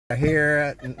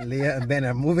Here, Leah and Ben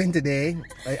are moving today.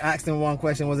 I asked them one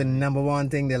question: was the number one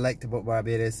thing they liked about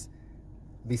Barbados,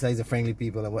 besides the friendly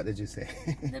people? And what did you say?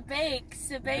 The bakes,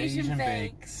 the Bayesian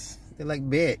bakes. They like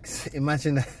bakes.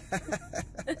 Imagine that.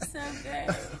 It's so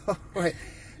good. Alright,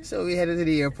 so we headed to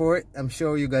the airport. I'm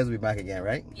sure you guys will be back again,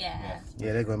 right? Yeah.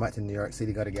 Yeah, they're going back to New York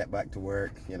City. Got to get back to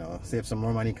work. You know, save some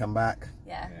more money, come back.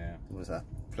 Yeah. It was a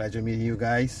pleasure meeting you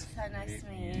guys. So nice to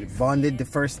meet you. We bonded the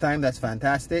first time. That's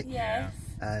fantastic. Yes.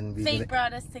 And Fate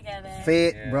brought us together.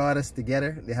 Fate brought us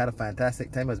together. They had a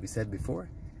fantastic time, as we said before.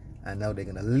 And now they're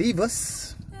gonna leave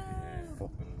us.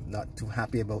 Not too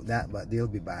happy about that, but they'll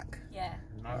be back. Yeah.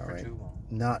 Not for too long.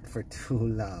 Not for too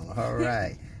long. All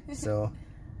right. So,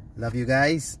 love you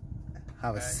guys.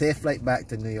 Have a safe flight back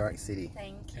to New York City.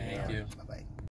 Thank you. Thank you. Bye bye.